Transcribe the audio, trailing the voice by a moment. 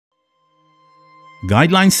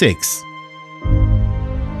Guideline 6.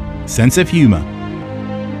 Sense of humor.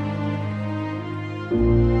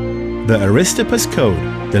 The Aristippus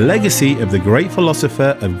Code, the legacy of the great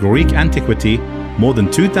philosopher of Greek antiquity, more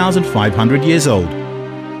than 2,500 years old.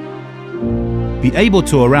 Be able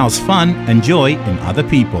to arouse fun and joy in other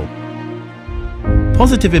people.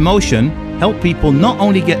 Positive emotion help people not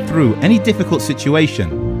only get through any difficult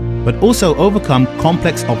situation, but also overcome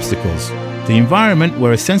complex obstacles. The environment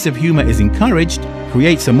where a sense of humor is encouraged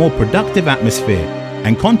creates a more productive atmosphere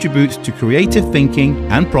and contributes to creative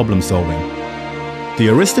thinking and problem solving. The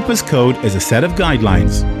Aristippus Code is a set of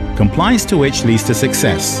guidelines, compliance to which leads to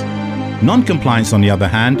success. Non-compliance, on the other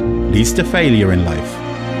hand, leads to failure in life.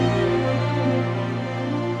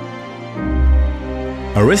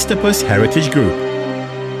 Aristippus Heritage Group,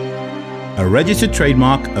 a registered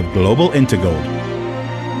trademark of Global Intergold.